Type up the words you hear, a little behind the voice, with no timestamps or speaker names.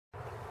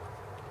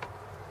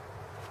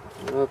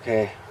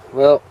Okay,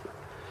 well,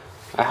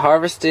 I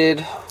harvested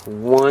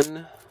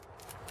one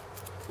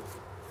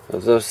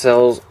of those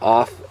cells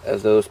off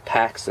of those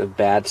packs of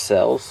bad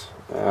cells.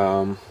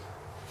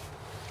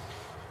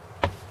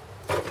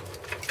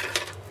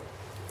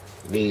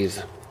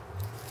 These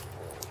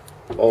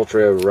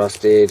ultra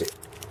rusted,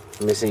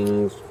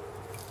 missing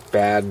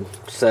bad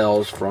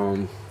cells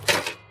from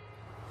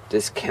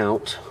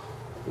discount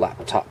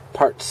laptop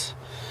parts.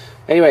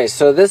 Anyway,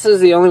 so this is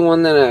the only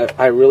one that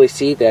I really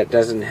see that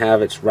doesn't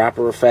have its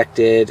wrapper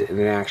affected, and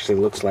it actually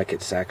looks like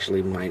it's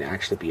actually might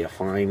actually be a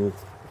fine,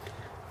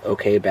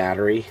 okay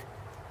battery.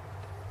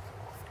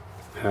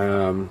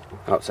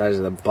 Outside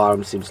of the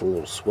bottom seems a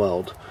little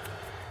swelled.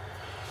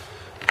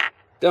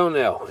 Don't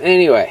know.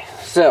 Anyway,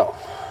 so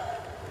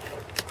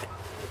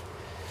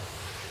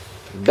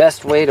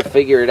best way to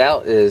figure it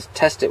out is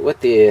test it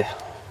with the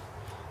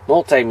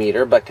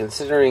multimeter, but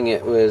considering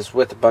it was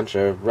with a bunch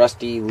of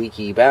rusty,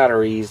 leaky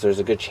batteries, there's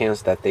a good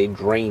chance that they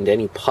drained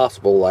any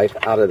possible life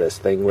out of this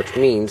thing, which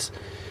means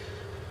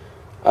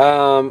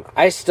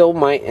I still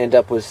might end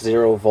up with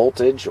 0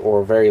 voltage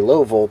or very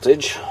low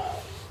voltage.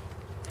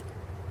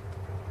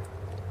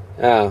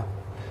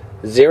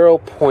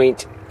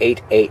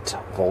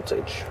 0.88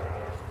 voltage,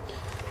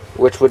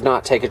 which would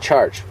not take a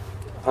charge.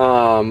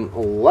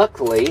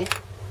 Luckily,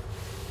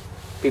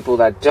 people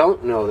that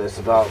don't know this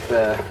about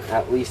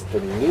at least the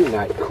new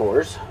night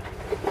cores,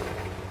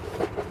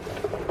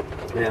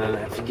 and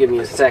if you give me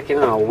a second,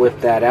 I'll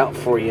whip that out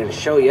for you and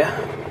show you.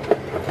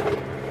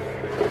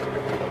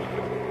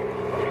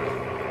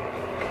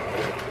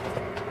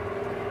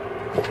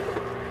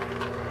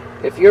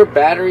 If your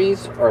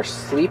batteries are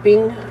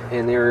sleeping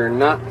and they're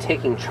not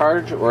taking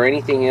charge or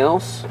anything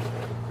else,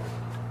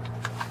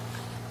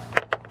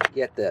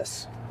 get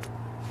this.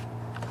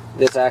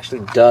 This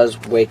actually does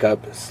wake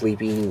up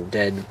sleeping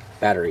dead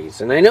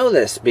batteries. And I know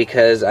this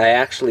because I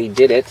actually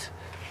did it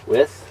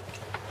with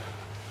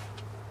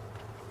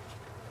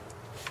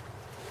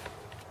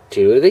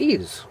 2 of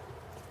these.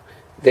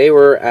 They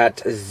were at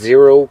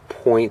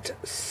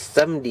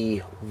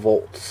 0.70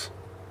 volts,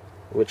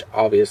 which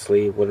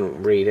obviously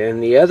wouldn't read.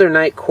 And the other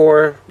night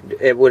core,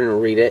 it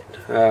wouldn't read it.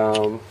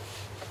 Oh,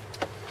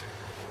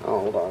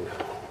 hold on.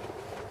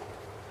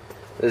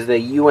 There's the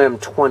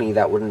UM20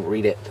 that wouldn't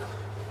read it.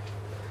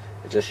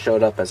 It just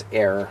showed up as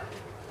error.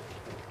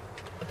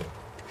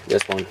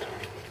 This one.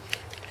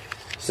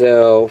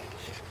 So,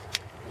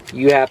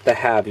 you have to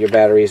have your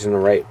batteries in the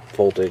right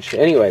voltage.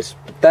 Anyways,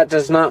 that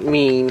does not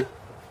mean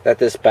that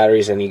this battery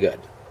is any good.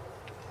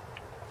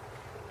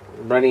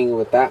 Running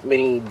with that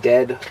many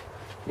dead,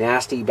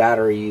 nasty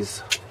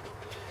batteries,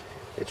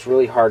 it's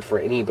really hard for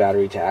any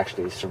battery to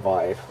actually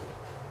survive.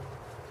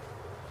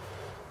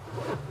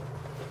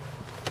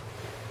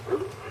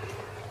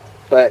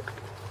 But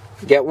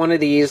get one of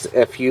these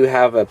if you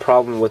have a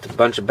problem with a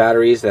bunch of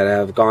batteries that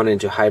have gone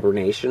into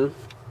hibernation.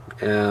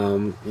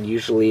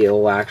 Usually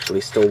it'll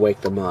actually still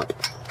wake them up.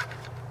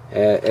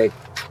 The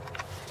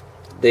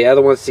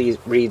other one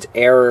reads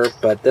error,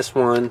 but this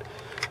one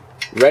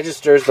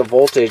registers the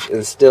voltage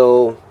and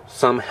still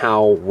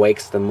somehow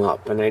wakes them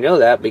up. And I know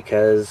that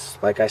because,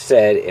 like I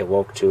said, it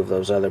woke 2 of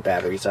those other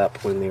batteries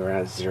up when they were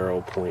at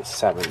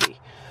 0.70,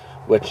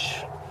 which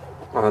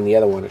on the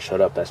other one it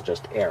showed up as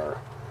just error.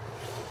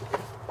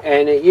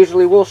 And it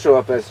usually will show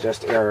up as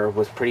just error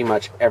with pretty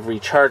much every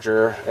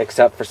charger,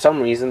 except for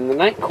some reason the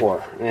night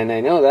core. And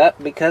I know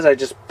that because I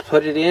just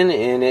put it in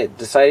and it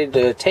decided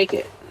to take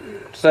it.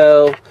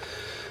 So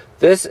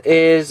this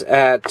is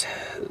at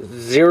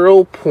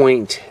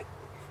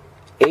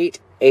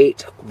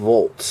 0.88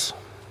 volts.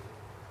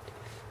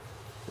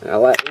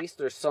 Well, at least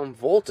there's some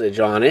voltage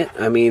on it.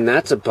 I mean,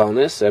 that's a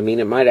bonus. I mean,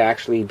 it might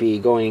actually be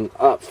going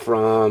up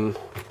from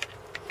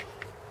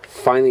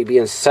finally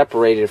being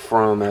separated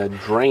from a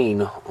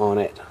drain on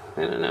it.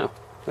 I don't know.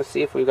 Let's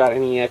see if we've got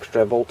any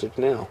extra voltage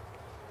now.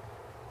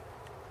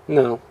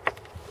 No.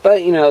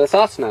 But, you know, the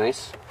thought's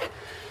nice.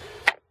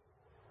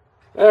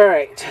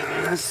 Alright.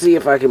 Let's see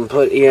if I can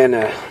put in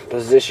a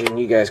position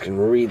you guys can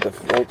read the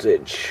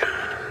voltage.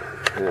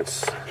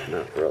 That's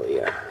not really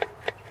a...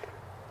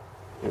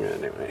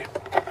 Anyway.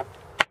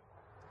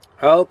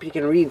 I hope you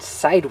can read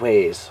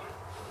sideways.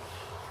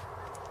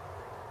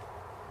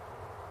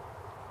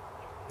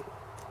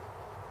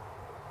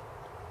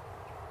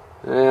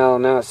 Well,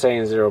 now it's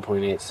saying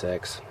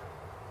 0.86.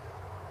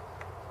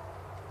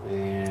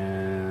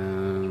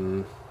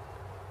 And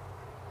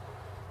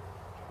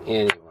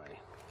anyway.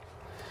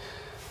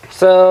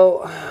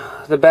 So,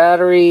 the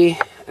battery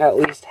at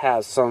least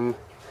has some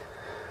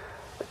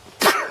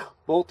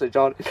voltage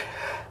on it.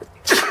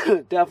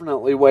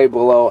 Definitely way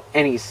below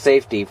any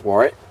safety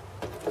for it.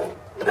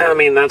 I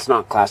mean, that's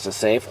not classed as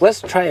safe.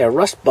 Let's try a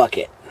rust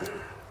bucket.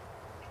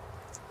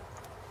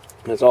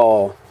 It's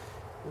all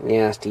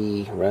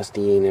nasty,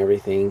 rusty, and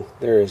everything.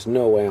 There is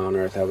no way on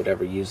earth I would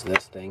ever use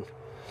this thing.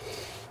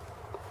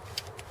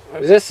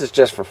 This is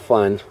just for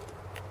fun.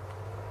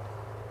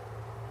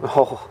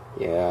 Oh,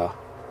 yeah.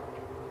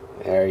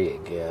 There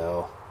you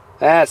go.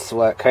 That's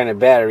what kind of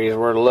batteries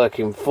we're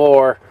looking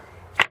for.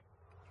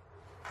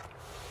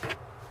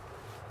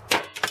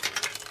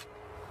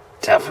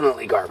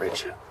 definitely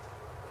garbage.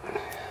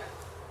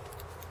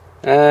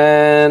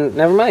 And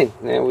never mind.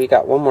 We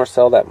got one more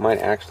cell that might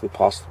actually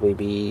possibly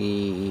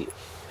be...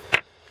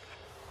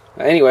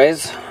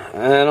 Anyways,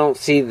 I don't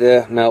see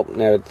the... Nope,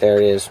 no, there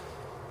it is.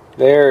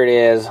 There it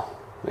is.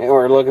 And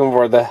we're looking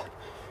for the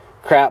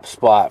crap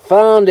spot.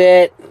 Found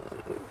it!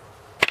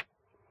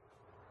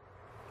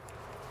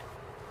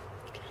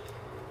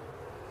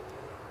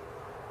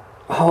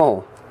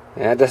 Oh,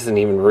 that doesn't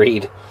even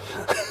read.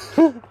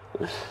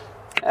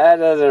 That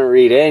doesn't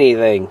read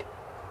anything.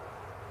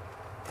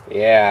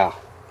 Yeah.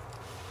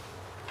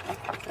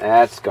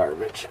 That's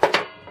garbage.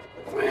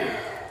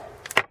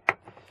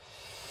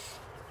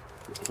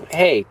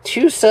 Hey,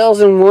 2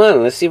 cells in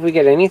one. Let's see if we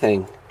get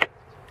anything.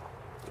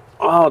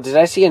 Oh, did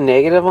I see a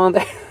negative on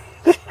there?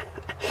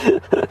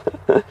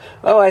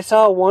 Oh, I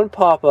saw one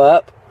pop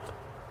up.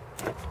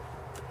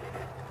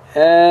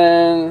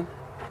 And...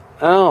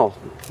 oh,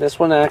 this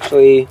one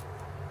actually...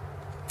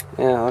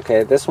 yeah,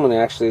 okay. This one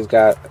actually has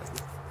got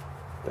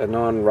a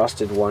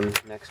non-rusted one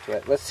next to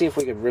it. Let's see if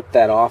we can rip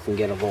that off and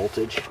get a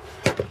voltage.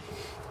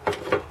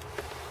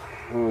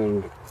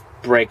 And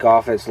break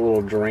off its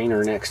little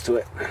drainer next to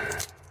it.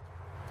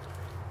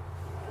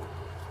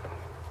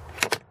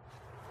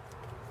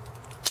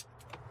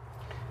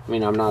 I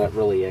mean, I'm not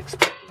really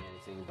expecting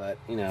anything, but,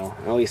 you know,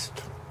 at least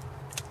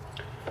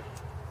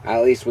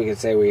we can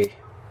say we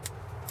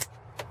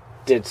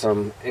did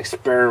some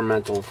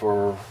experimental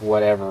for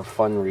whatever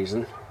fun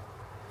reason.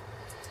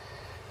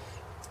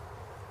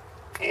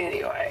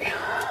 Anyway,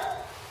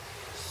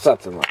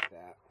 something like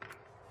that.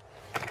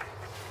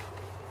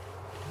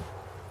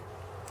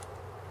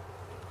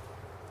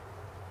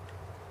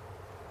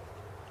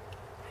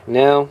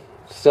 No,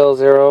 still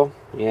 0.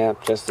 Yeah,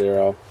 just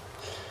 0.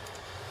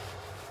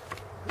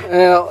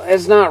 Well,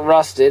 it's not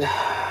rusted.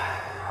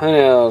 Who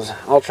knows?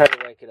 I'll try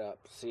to wake it up,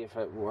 see if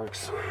it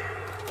works.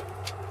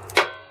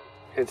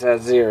 It's at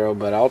 0,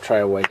 but I'll try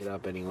to wake it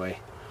up anyway.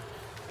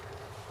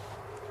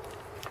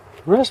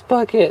 Rust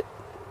bucket.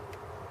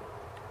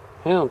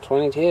 Hell,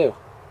 22.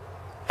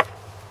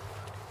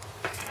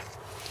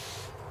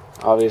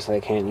 Obviously, I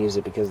can't use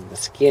it because of the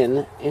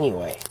skin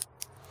anyway.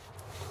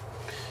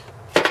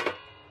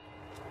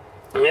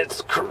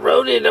 It's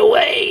corroded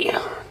away.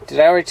 Did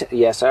I already...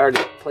 yes, I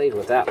already played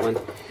with that one.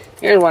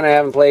 Here's one I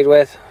haven't played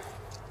with.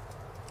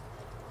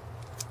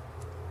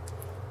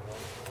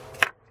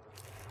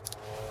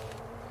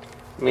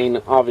 I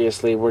mean,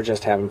 obviously, we're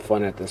just having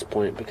fun at this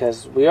point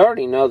because we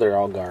already know they're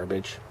all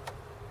garbage.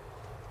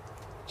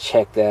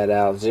 Check that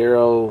out.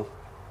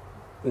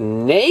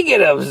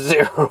 Negative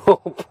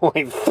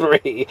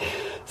 0.3.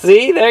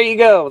 See, there you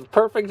go.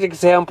 Perfect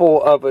example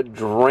of a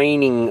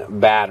draining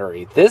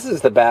battery. This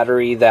is the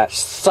battery that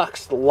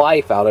sucks the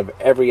life out of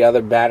every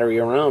other battery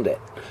around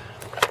it.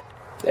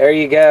 There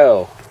you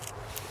go.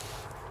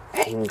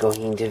 I'm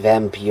going to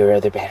vamp your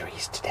other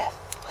batteries to death.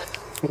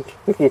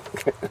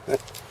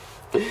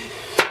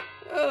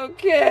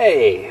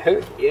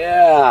 Okay.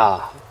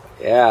 Yeah.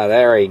 Yeah,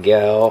 there we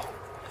go.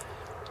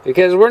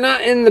 Because we're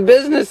not in the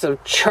business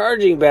of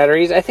charging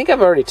batteries. I think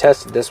I've already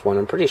tested this one.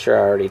 I'm pretty sure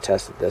I already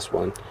tested this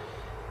one.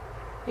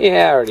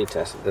 Yeah, I already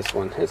tested this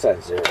one. It's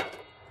at 0.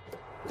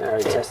 I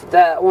already tested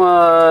that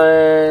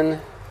one.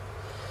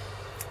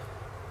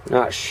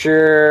 Not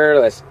sure.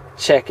 Let's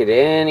check it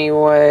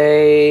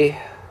anyway.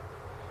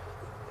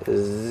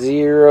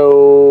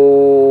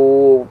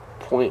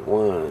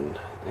 0.1.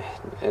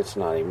 It's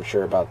not even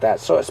sure about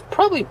that. So it's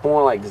probably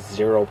more like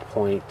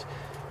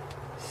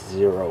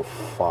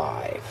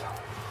 0.05.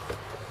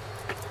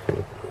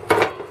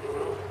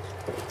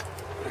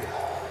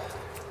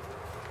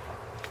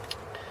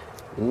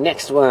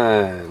 Next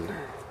one.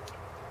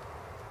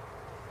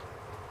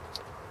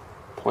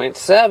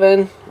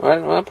 0.7.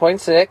 Well,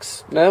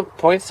 0.6. No,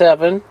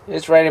 0.7.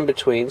 It's right in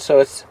between. So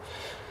it's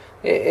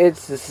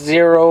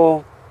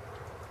 0.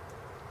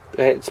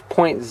 It's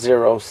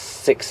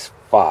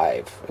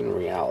 0.065 in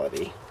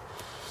reality.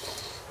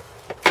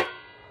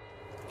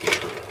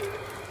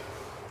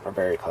 We're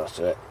very close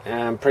to it.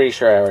 And I'm pretty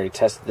sure I already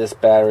tested this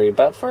battery,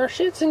 but for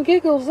shits and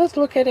giggles, let's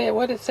look at it.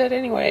 What it said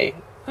anyway.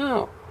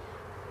 Oh.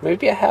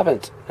 Maybe I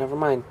haven't. Never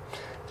mind.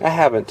 I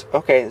haven't.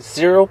 Okay,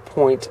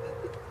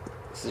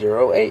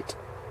 0.08.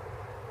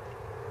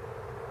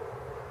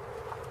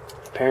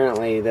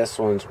 Apparently, this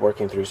one's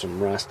working through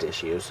some rust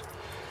issues.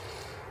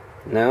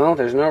 No,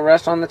 there's no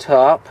rust on the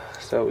top.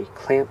 So we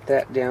clamp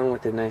that down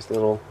with a nice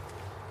little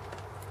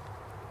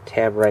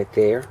tab right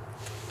there.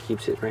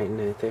 Keeps it right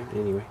there.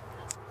 Anyway,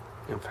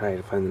 I'll try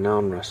to find the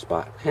non-rust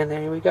spot. And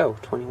there we go.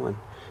 21.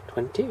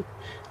 22.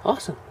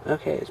 Awesome.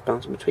 Okay, it's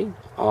bouncing between.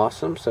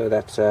 Awesome. So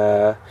that's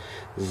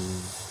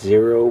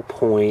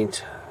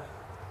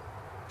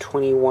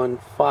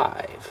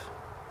 0.215.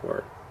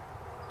 Or,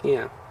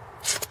 yeah.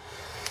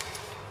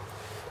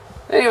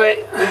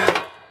 Anyway,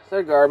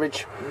 they're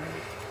garbage.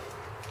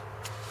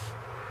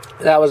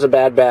 That was a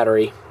bad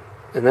battery.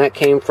 And that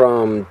came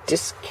from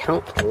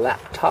Discount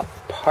Laptop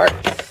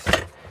Parts.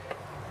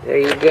 There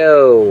you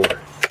go.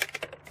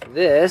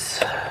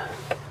 This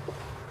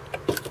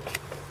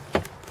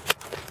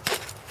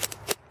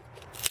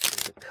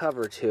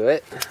cover to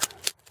it.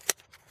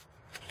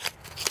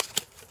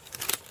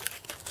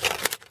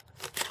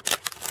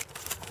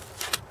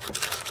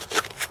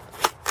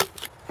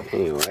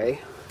 Anyway,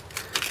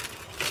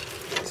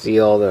 see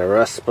all the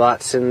rust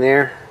spots in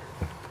there?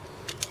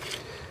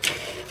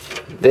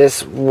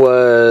 This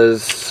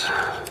was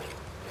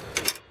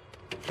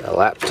the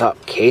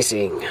laptop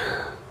casing,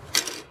 or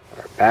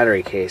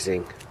battery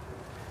casing.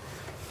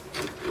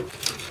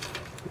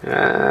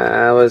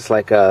 It was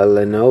like a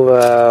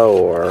Lenovo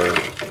or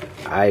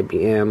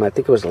IBM. I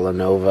think it was a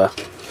Lenovo.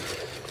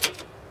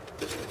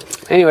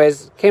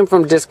 Anyways, came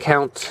from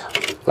discount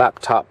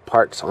laptop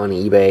parts on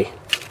eBay.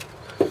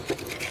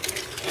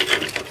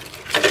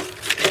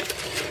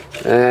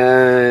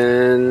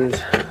 And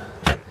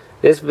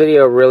this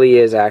video really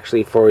is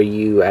actually for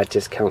you at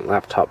Discount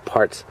Laptop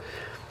Parts.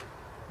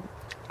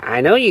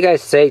 I know you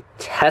guys say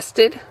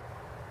tested,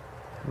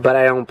 but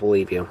I don't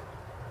believe you.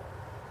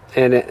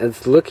 And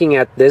it's looking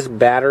at this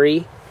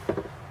battery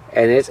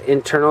and its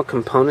internal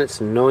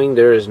components, knowing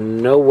there is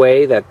no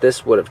way that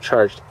this would have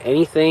charged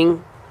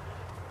anything,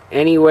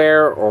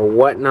 anywhere, or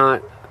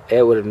whatnot.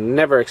 It would have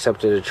never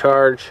accepted a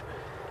charge.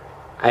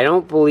 I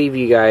don't believe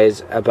you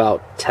guys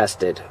about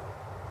tested.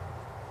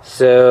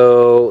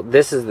 So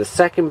this is the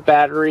second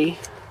battery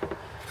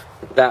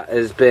that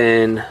has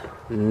been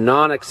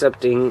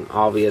non-accepting,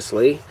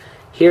 obviously.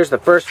 Here's the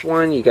first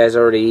one. You guys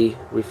already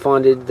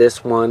refunded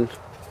this one.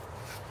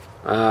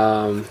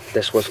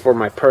 This was for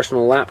my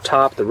personal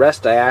laptop. The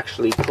rest I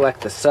actually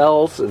collect the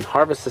cells and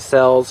harvest the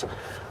cells.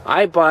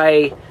 I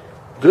buy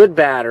good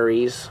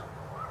batteries,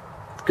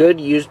 good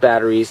used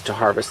batteries to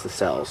harvest the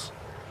cells.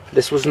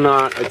 This was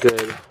not a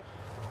good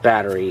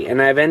battery,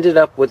 and I've ended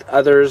up with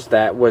others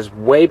that was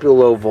way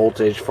below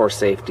voltage for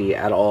safety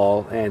at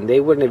all, and they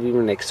wouldn't have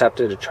even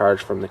accepted a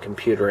charge from the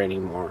computer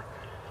anymore.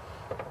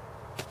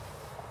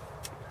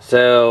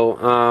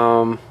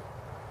 So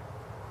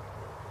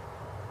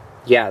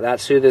yeah,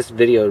 that's who this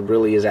video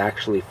really is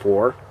actually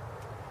for.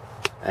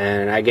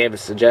 And I gave a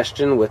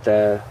suggestion with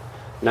a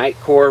night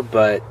core,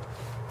 but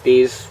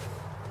this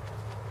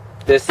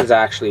is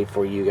actually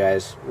for you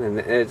guys, and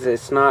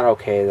it's not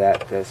okay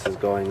that this is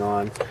going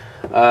on.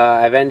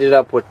 I've ended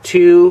up with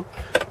 3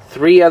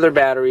 other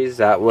batteries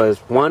that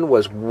one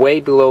was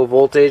way below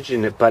voltage,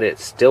 but it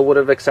still would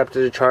have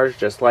accepted a charge,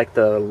 just like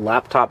the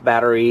laptop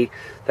battery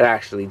that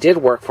actually did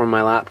work for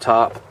my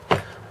laptop.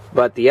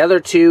 But the other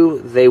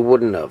 2, they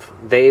wouldn't have.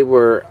 They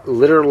were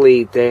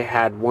literally, they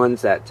had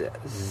ones at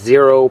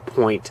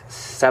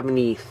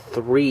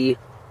 0.73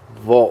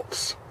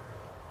 volts.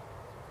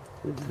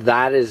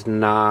 That is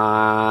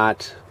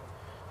not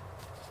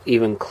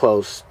even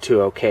close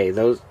to okay.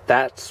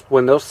 That's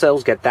when those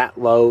cells get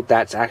that low,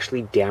 that's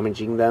actually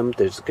damaging them.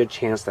 There's a good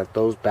chance that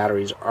those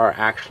batteries are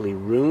actually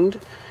ruined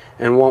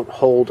and won't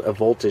hold a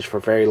voltage for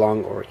very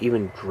long, or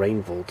even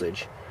drain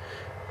voltage.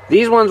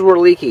 These ones were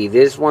leaky.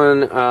 This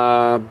one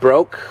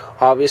broke,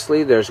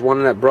 obviously. There's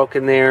one that broke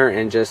in there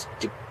and just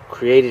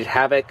created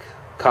havoc,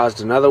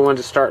 caused another one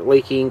to start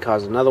leaking,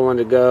 caused another one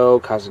to go,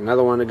 caused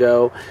another one to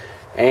go.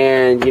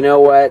 And you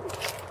know what?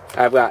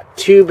 I've got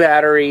 2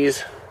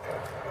 batteries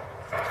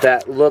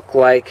that look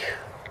like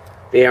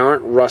they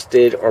aren't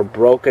rusted or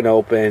broken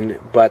open,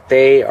 but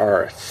they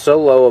are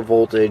so low a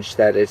voltage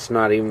that it's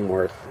not even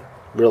worth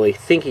really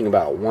thinking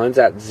about. One's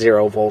at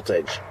 0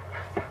 voltage.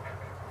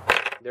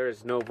 There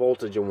is no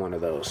voltage in one of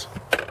those.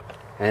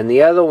 And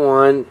the other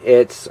one,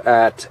 it's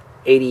at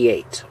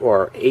 88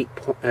 or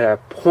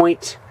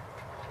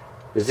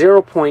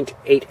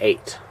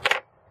 0.88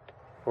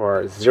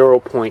 or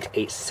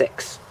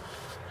 0.86.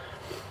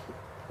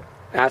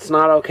 That's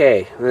not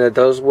okay.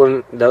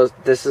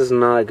 This is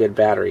not a good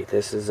battery.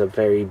 This is a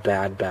very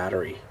bad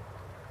battery.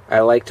 I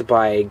like to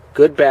buy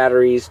good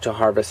batteries to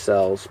harvest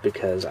cells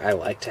because I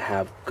like to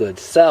have good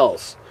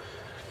cells.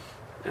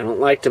 I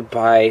don't like to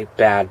buy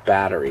bad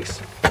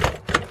batteries.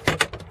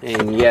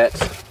 And yet,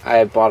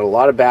 I bought a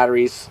lot of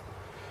batteries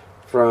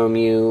from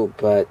you,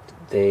 but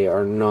they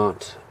are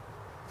not,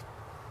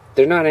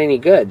 they're not any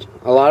good.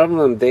 A lot of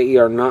them, they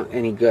are not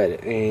any good.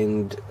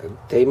 And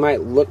they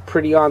might look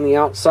pretty on the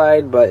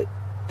outside, but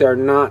they're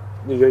not.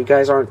 You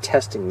guys aren't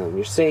testing them.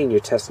 You're saying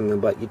you're testing them,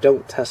 but you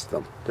don't test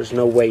them. There's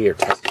no way you're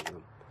testing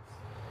them.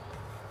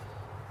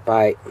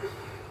 Bye.